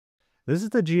This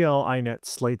is the GL.iNet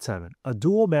Slate 7, a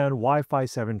dual-band Wi-Fi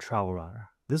 7 travel router.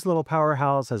 This little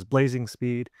powerhouse has blazing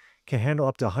speed, can handle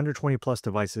up to 120 plus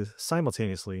devices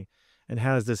simultaneously, and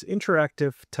has this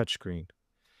interactive touchscreen.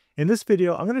 In this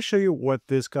video, I'm going to show you what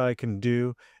this guy can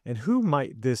do and who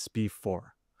might this be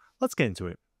for. Let's get into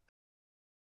it.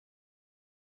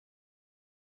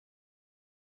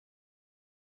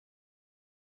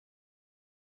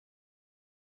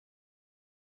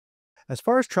 As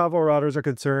far as travel routers are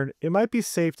concerned, it might be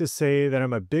safe to say that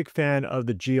I'm a big fan of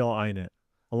the GL.iNet.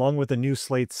 Along with the new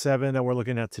Slate 7 that we're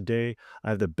looking at today,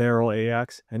 I have the Beryl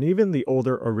AX and even the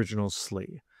older original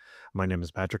Slate. My name is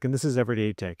Patrick and this is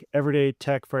Everyday Tech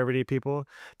for everyday people.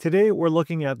 Today we're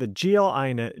looking at the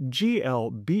GL.iNet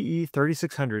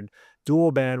GL.BE3600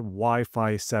 dual-band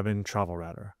Wi-Fi 7 travel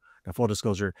router. Now, full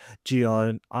disclosure,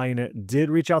 GL.iNet did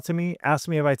reach out to me, asked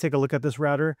me if I take a look at this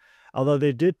router. Although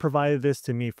they did provide this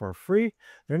to me for free,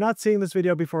 they're not seeing this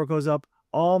video before it goes up.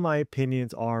 All my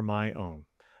opinions are my own.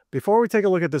 Before we take a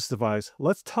look at this device,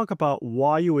 let's talk about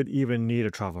why you would even need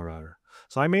a travel router.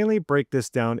 So I mainly break this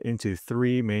down into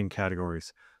three main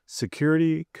categories: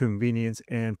 security, convenience,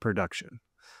 and production.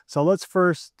 So let's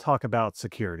first talk about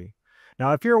security.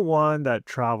 Now, if you're one that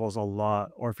travels a lot,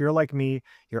 or if you're like me,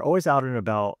 you're always out and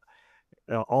about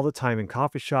all the time in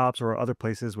coffee shops or other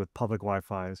places with public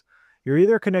Wi-Fis, you're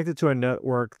either connected to a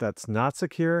network that's not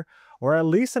secure, or at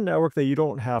least a network that you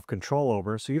don't have control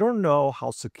over, so you don't know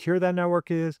how secure that network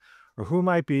is, or who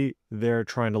might be there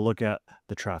trying to look at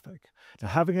the traffic. Now,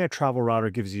 having a travel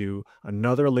router gives you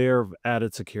another layer of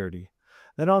added security.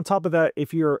 Then on top of that,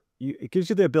 it gives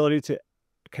you the ability to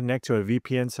connect to a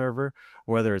VPN server,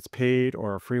 whether it's paid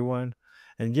or a free one,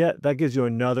 and yet that gives you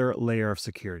another layer of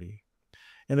security.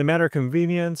 In the matter of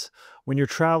convenience, when you're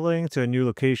traveling to a new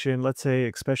location, let's say,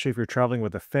 especially if you're traveling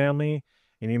with a family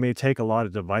and you may take a lot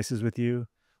of devices with you,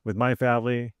 with my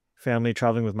family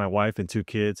traveling with my wife and 2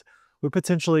 kids, we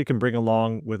potentially can bring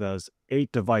along with us 8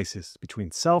 devices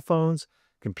between cell phones,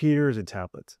 computers, and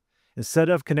tablets. Instead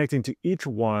of connecting to each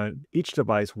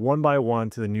device one by one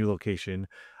to the new location,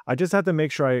 I just have to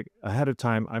make sure ahead of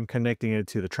time I'm connecting it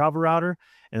to the travel router,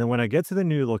 and then when I get to the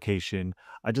new location,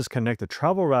 I just connect the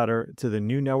travel router to the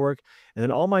new network, and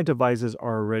then all my devices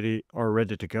are ready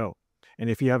to go. And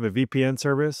if you have a VPN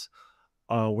service,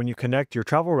 when you connect your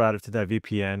travel router to that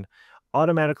VPN,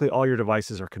 automatically all your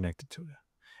devices are connected to it.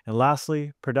 And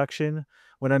lastly, production.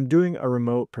 When I'm doing a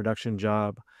remote production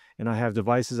job and I have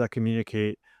devices that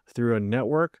communicate through a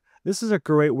network, this is a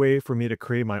great way for me to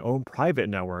create my own private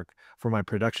network for my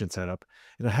production setup.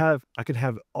 And I can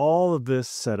have all of this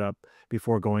set up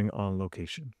before going on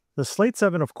location. The Slate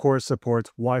 7, of course, supports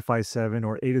Wi-Fi 7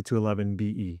 or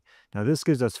 802.11be. Now, this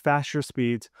gives us faster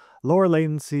speeds, lower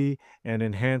latency, and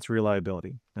enhanced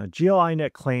reliability. Now,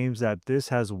 GL.iNet claims that this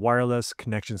has wireless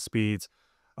connection speeds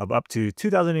of up to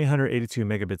 2,882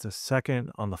 megabits a second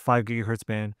on the 5 gigahertz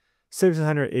band,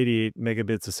 788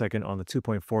 megabits a second on the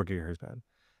 2.4 gigahertz band.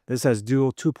 This has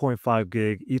dual 2.5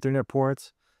 gig Ethernet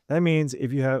ports. That means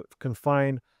if you can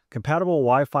find compatible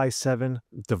Wi-Fi 7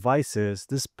 devices,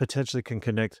 this potentially can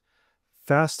connect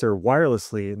faster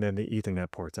wirelessly than the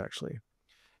Ethernet ports actually.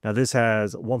 Now, this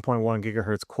has 1.1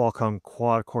 gigahertz Qualcomm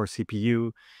quad-core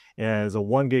CPU and has a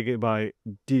 1 gigabyte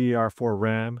DDR4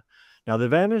 RAM. Now, the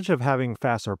advantage of having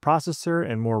faster processor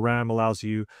and more RAM allows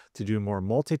you to do more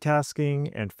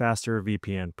multitasking and faster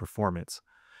VPN performance.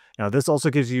 Now, this also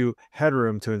gives you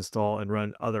headroom to install and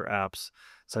run other apps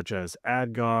such as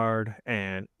AdGuard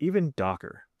and even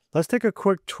Docker. Let's take a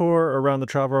quick tour around the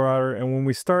travel router, and when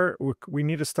we start, we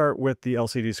need to start with the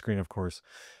LCD screen, of course.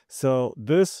 So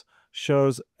this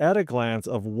shows at a glance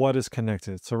of what is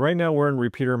connected. So right now we're in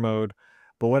repeater mode,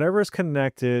 but whatever is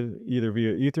connected either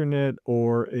via Ethernet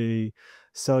or a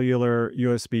cellular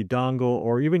USB dongle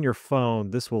or even your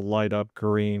phone, this will light up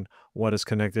green what is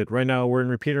connected. Right now we're in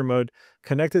repeater mode,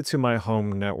 connected to my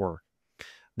home network.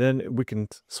 Then we can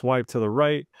swipe to the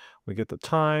right, we get the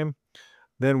time,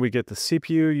 then we get the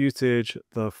CPU usage,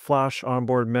 the flash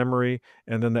onboard memory,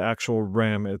 and then the actual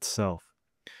RAM itself.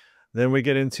 Then we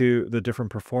get into the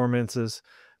different performances.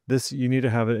 You need to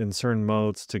have it in certain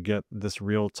modes to get this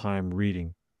real-time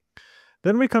reading.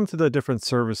 Then we come to the different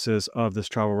services of this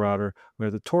travel router. We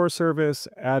have the Tor service,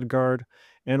 AdGuard,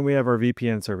 and we have our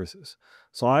VPN services.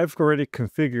 So I've already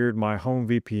configured my home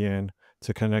VPN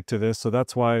to connect to this, so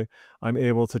that's why I'm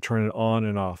able to turn it on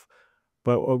and off.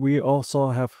 But we also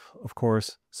have, of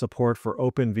course, support for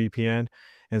OpenVPN,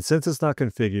 and since it's not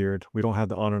configured, we don't have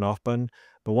the on and off button,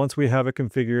 but once we have it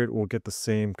configured, we'll get the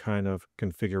same kind of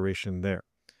configuration there.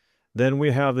 Then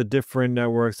we have the different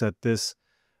networks that this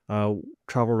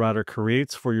travel router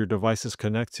creates for your devices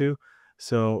connect to.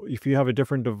 So if you have a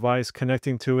different device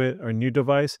connecting to it or a new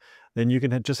device, then you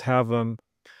can just have them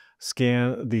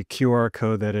scan the QR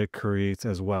code that it creates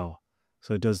as well.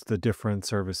 So it does the different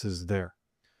services there.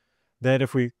 Then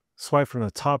if we swipe from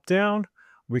the top down,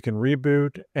 we can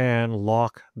reboot and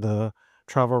lock the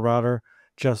travel router.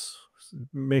 Just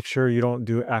make sure you don't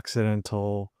do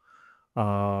accidental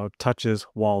touches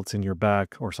while it's in your bag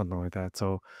or something like that.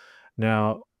 So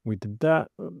now we did that,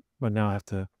 but now I have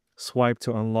to swipe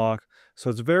to unlock. So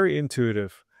it's very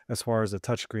intuitive as far as the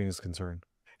touchscreen is concerned.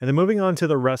 And then moving on to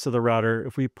the rest of the router,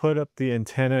 if we put up the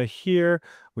antenna here,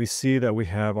 we see that we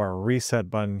have our reset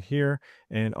button here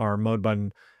and our mode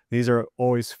button. These are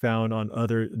always found on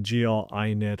other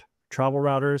GL.iNET travel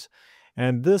routers.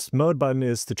 And this mode button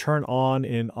is to turn on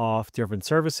and off different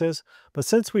services. But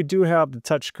since we do have the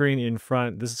touchscreen in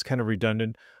front, this is kind of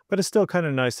redundant, but it's still kind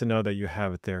of nice to know that you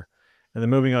have it there. And then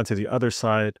moving on to the other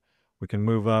side, we can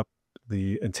move up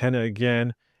the antenna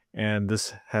again, and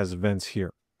this has vents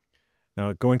here.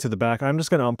 Now going to the back, I'm just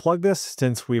going to unplug this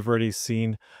since we've already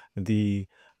seen the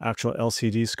actual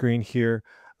LCD screen here.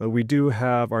 But we do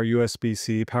have our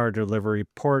USB-C power delivery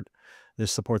port.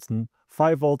 This supports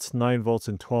 5 volts, 9 volts,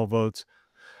 and 12 volts.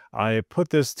 I put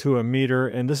this to a meter,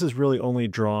 and this is really only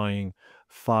drawing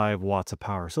 5 watts of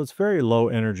power. So it's very low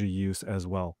energy use as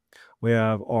well. We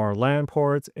have our LAN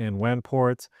ports and WAN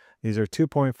ports. These are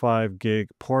 2.5 gig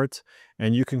ports,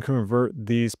 and you can convert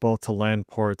these both to LAN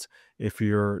ports if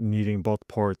you're needing both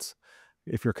ports,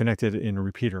 if you're connected in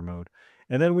repeater mode.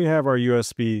 And then we have our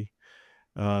USB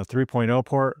 3.0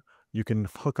 port. You can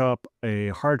hook up a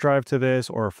hard drive to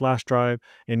this or a flash drive.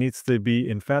 It needs to be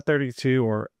in FAT32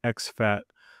 or exFAT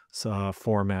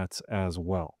formats as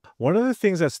well. One of the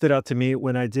things that stood out to me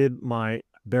when I did my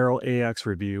Beryl AX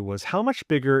review was how much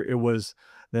bigger it was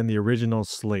than the original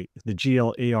Slate, the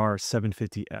GL.AR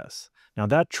 750S. Now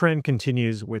that trend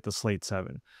continues with the Slate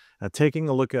 7. Now taking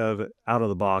a look at it out of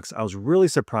the box, I was really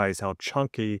surprised how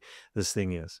chunky this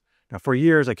thing is. Now for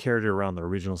years I carried it around the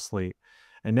original Slate,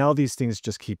 and now these things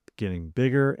just keep getting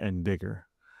bigger and bigger.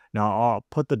 Now I'll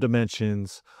put the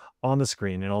dimensions on the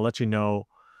screen and I'll let you know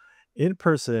in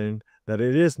person that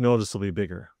it is noticeably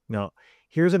bigger. Now,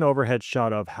 here's an overhead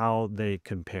shot of how they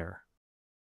compare.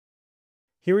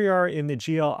 Here we are in the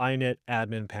GL.iNet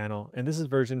admin panel, and this is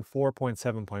version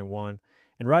 4.7.1.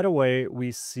 And right away,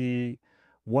 we see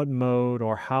what mode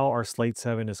or how our Slate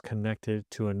 7 is connected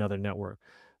to another network.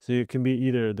 So it can be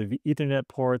either the Ethernet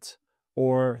ports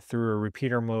or through a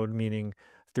repeater mode, meaning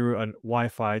through a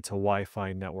Wi-Fi to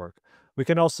Wi-Fi network. We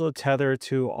can also tether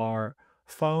to our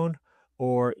phone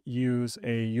or use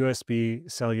a USB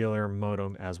cellular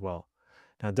modem as well.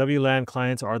 Now, WLAN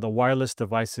clients are the wireless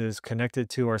devices connected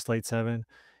to our Slate 7.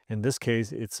 In this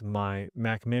case, it's my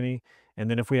Mac Mini. And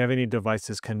then if we have any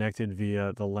devices connected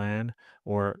via the LAN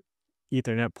or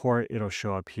Ethernet port, it'll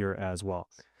show up here as well.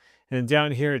 And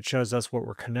down here, it shows us what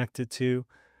we're connected to.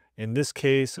 In this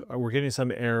case, we're getting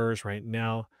some errors right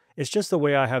now. It's just the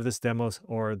way I have this demo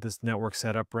or this network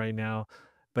set up right now.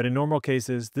 But in normal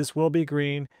cases, this will be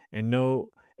green and no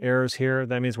errors here.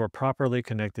 That means we're properly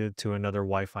connected to another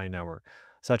Wi-Fi network,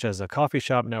 such as a coffee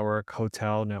shop network,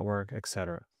 hotel network,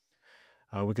 etc.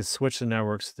 We could switch the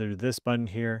networks through this button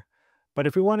here. But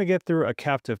if we want to get through a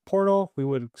captive portal, we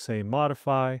would say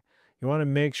modify. You want to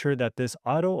make sure that this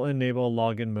auto enable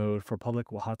login mode for public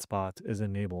hotspots is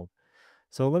enabled.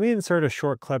 So let me insert a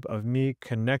short clip of me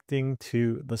connecting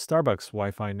to the Starbucks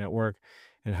Wi-Fi network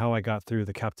and how I got through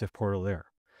the captive portal there.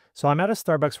 So I'm at a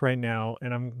Starbucks right now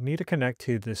and I need to connect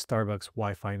to the Starbucks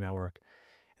Wi-Fi network.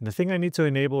 And the thing I need to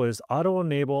enable is auto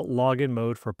enable login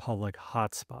mode for public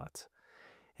hotspots.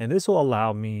 And this will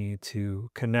allow me to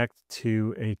connect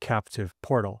to a captive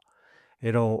portal.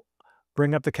 It'll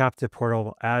bring up the captive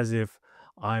portal as if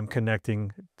I'm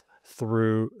connecting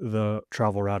through the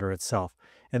travel router itself.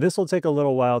 And this will take a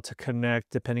little while to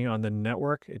connect depending on the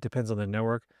network. It depends on the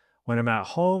network. When I'm at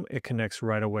home, it connects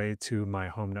right away to my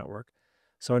home network.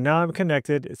 So now I'm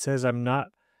connected. It says I'm not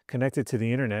connected to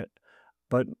the internet,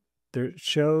 but there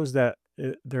shows that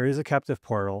there is a captive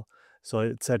portal. So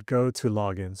it said go to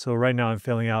login. So right now I'm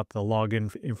filling out the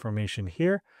login information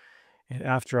here. And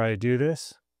after I do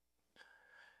this,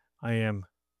 I am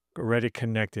already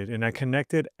connected. And I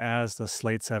connected as the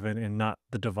Slate 7 and not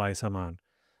the device I'm on.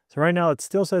 So right now it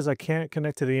still says I can't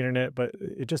connect to the internet, but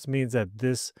it just means that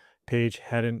this page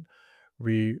hadn't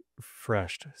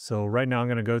refreshed. So right now I'm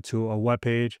going to go to a web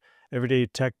page,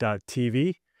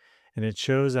 everydaytech.tv, and it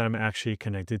shows that I'm actually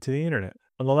connected to the internet.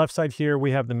 On the left side here,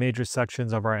 we have the major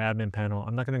sections of our admin panel.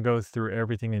 I'm not going to go through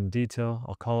everything in detail.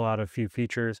 I'll call out a few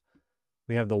features.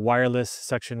 We have the wireless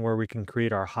section where we can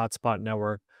create our hotspot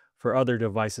network for other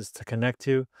devices to connect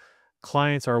to.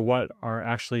 clients are what are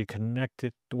actually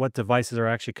connected, what devices are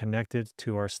actually connected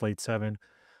to our Slate 7.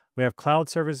 We have cloud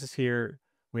services here.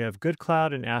 We have Good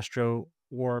Cloud and Astro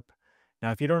Warp.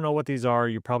 Now, if you don't know what these are,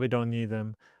 you probably don't need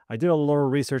them. I did a little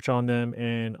research on them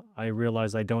and I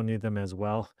realized I don't need them as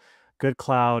well. Good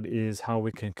Cloud is how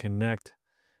we can connect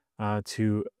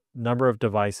to number of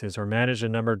devices or manage a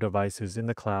number of devices in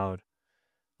the cloud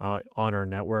on our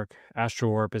network. Astro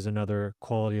Warp is another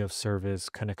quality of service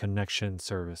kind of connection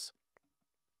service.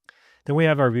 Then we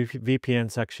have our VPN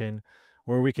section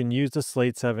where we can use the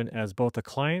Slate 7 as both a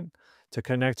client to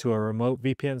connect to a remote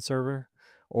VPN server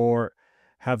or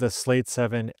have the Slate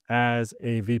 7 as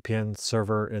a VPN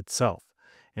server itself.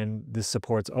 And this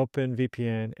supports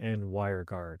OpenVPN and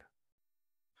WireGuard.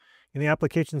 In the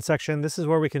application section, this is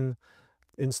where we can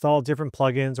install different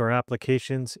plugins or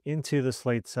applications into the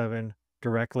Slate 7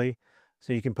 directly.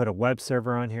 So you can put a web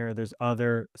server on here. There's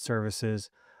other services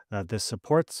that this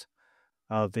supports.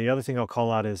 The other thing I'll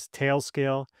call out is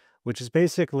Tailscale, which is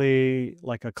basically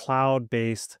like a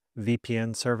cloud-based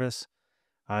VPN service.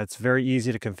 It's very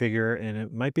easy to configure, and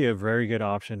it might be a very good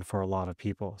option for a lot of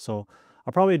people. So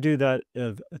I'll probably do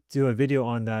a video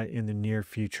on that in the near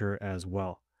future as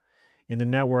well. In the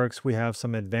networks, we have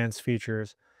some advanced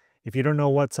features. If you don't know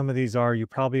what some of these are, you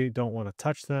probably don't want to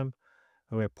touch them.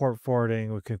 We have port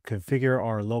forwarding. We can configure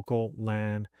our local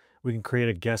LAN. We can create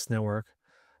a guest network.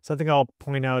 Something I'll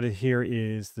point out here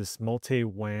is this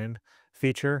multi-WAN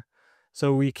feature.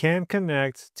 So we can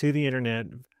connect to the internet,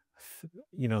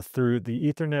 through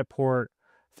the Ethernet port,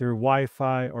 through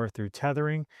Wi-Fi, or through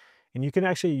tethering. And you can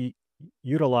actually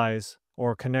utilize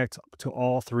or connect to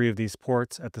all three of these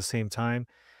ports at the same time.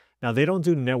 Now, they don't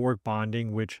do network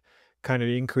bonding, which kind of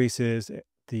increases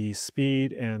the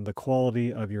speed and the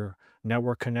quality of your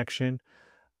network connection,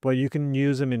 but you can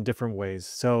use them in different ways.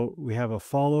 So we have a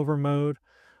failover mode,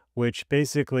 which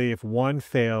basically if one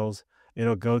fails,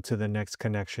 it'll go to the next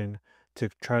connection to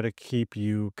try to keep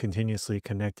you continuously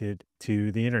connected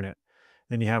to the internet.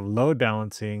 Then you have load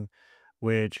balancing,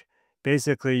 which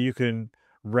basically you can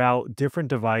route different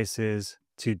devices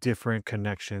to different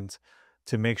connections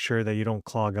to make sure that you don't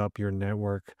clog up your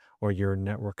network or your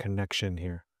network connection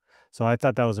here. So I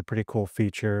thought that was a pretty cool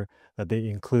feature that they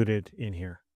included in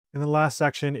here. And the last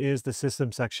section is the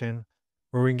system section,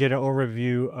 where we can get an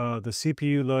overview of the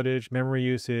CPU loadage, memory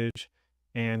usage,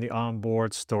 and the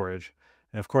onboard storage.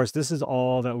 And of course, this is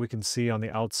all that we can see on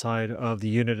the outside of the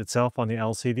unit itself on the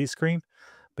LCD screen,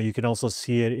 but you can also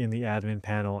see it in the admin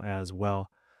panel as well.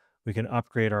 We can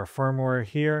upgrade our firmware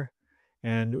here,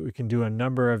 and we can do a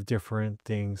number of different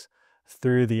things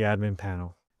through the admin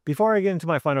panel. Before I get into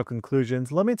my final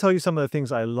conclusions, let me tell you some of the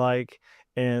things I like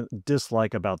and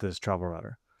dislike about this travel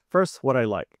router. First, what I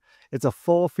like. It's a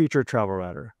full-featured travel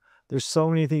router. There's so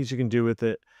many things you can do with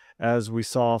it, as we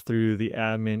saw through the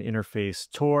admin interface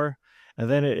tour. And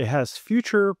then it has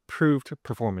future-proofed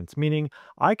performance, meaning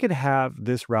I could have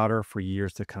this router for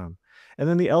years to come. And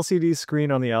then the LCD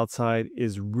screen on the outside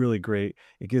is really great.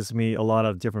 It gives me a lot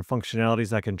of different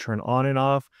functionalities I can turn on and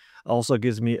off. Also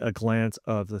gives me a glance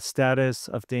of the status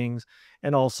of things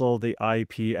and also the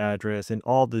IP address and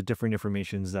all the different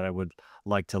informations that I would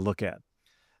like to look at.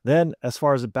 Then as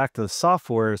far as back to the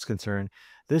software is concerned,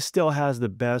 this still has the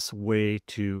best way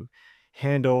to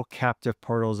handle captive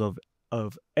portals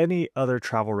of any other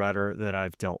travel router that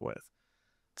I've dealt with.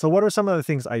 So what are some of the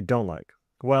things I don't like?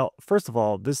 Well, first of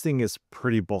all, this thing is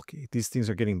pretty bulky. These things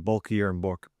are getting bulkier and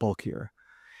bulkier.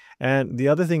 And the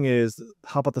other thing is,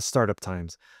 how about the startup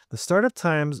times? The startup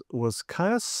times was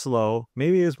kind of slow.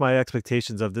 Maybe it was my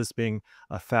expectations of this being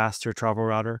a faster travel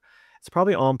router. It's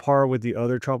probably on par with the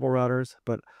other travel routers,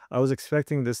 but I was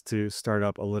expecting this to start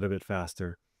up a little bit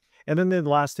faster. And then the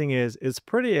last thing is, it's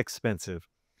pretty expensive.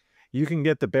 You can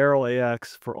get the Beryl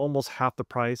AX for almost half the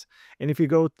price. And if you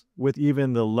go with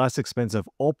even the less expensive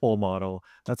Opal model,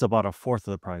 that's about a fourth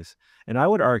of the price. And I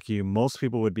would argue most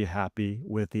people would be happy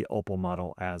with the Opal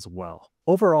model as well.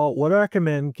 Overall, would I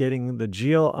recommend getting the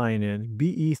GL.iNET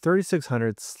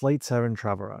BE3600 Slate 7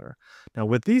 travel router? Now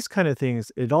with these kind of things,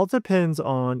 it all depends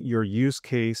on your use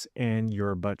case and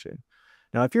your budget.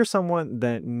 Now if you're someone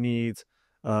that needs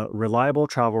a reliable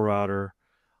travel router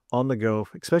on the go,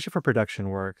 especially for production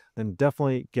work, then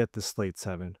definitely get the Slate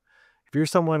 7. If you're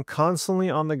someone constantly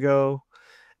on the go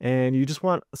and you just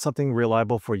want something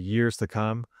reliable for years to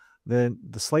come, then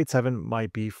the Slate 7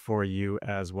 might be for you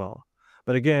as well.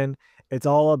 But again, it's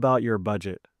all about your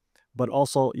budget, but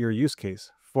also your use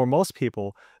case. For most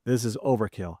people, this is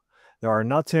overkill. There are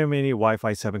not too many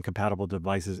Wi-Fi 7 compatible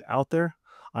devices out there.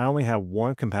 I only have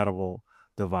one compatible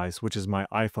device, which is my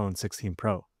iPhone 16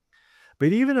 Pro.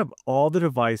 But even if all the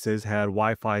devices had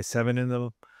Wi-Fi 7 in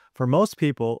them, For most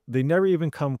people, they never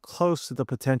even come close to the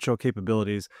potential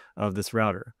capabilities of this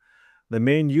router. The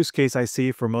main use case I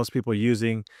see for most people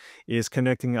using is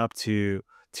connecting up to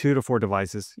 2 to 4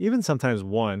 devices, even sometimes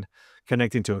one,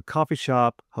 connecting to a coffee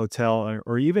shop, hotel,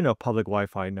 or even a public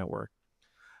Wi-Fi network.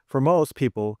 For most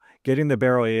people, getting the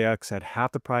Beryl AX at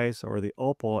half the price or the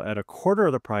Opal at a quarter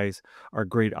of the price are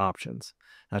great options.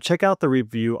 Now check out the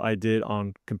review I did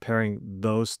on comparing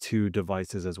those two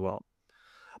devices as well.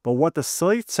 But what the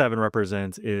Slate 7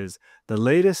 represents is the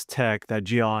latest tech that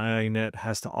GL.iNet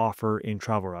has to offer in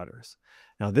travel routers.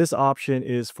 Now, this option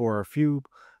is for a few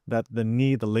that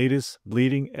need the latest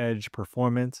bleeding edge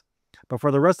performance. But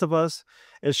for the rest of us,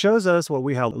 it shows us what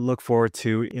we have to look forward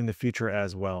to in the future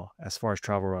as well, as far as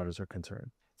travel routers are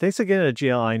concerned. Thanks again to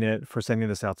GL.iNet for sending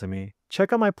this out to me.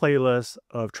 Check out my playlist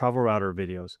of travel router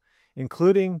videos,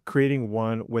 including creating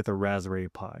one with a Raspberry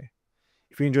Pi.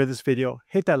 If you enjoyed this video,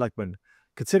 hit that like button.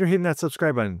 Consider hitting that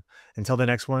subscribe button. Until the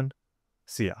next one,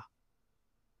 see ya.